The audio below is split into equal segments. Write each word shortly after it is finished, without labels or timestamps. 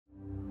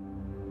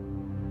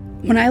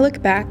When I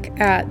look back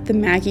at the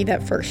Maggie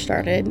that first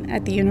started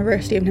at the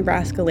University of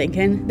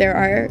Nebraska-Lincoln, there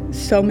are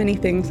so many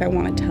things I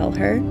want to tell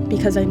her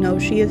because I know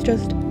she is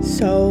just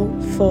so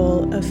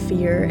full of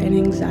fear and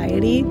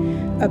anxiety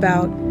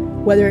about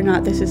whether or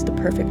not this is the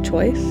perfect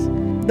choice.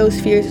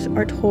 Those fears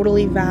are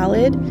totally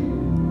valid,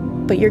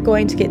 but you're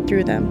going to get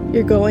through them.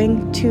 You're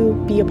going to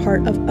be a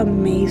part of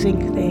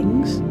amazing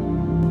things.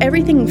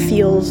 Everything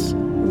feels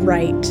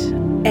right.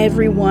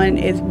 Everyone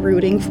is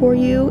rooting for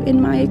you,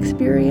 in my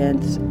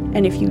experience.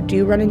 And if you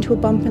do run into a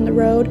bump in the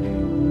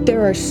road,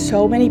 there are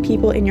so many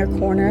people in your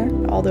corner,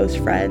 all those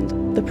friends,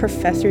 the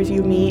professors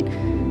you meet,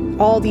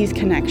 all these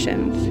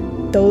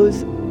connections.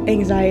 Those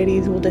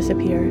anxieties will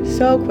disappear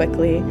so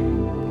quickly.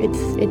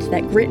 It's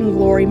that grit and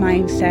glory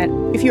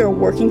mindset. If you are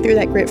working through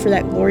that grit for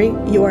that glory,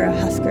 you are a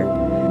Husker.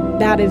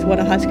 That is what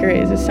a Husker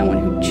is someone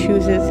who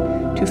chooses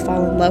to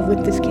fall in love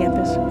with this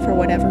campus for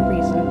whatever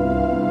reason.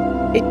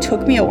 It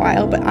took me a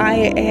while, but I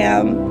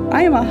am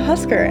a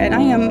Husker, and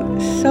I am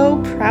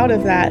so proud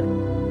of that.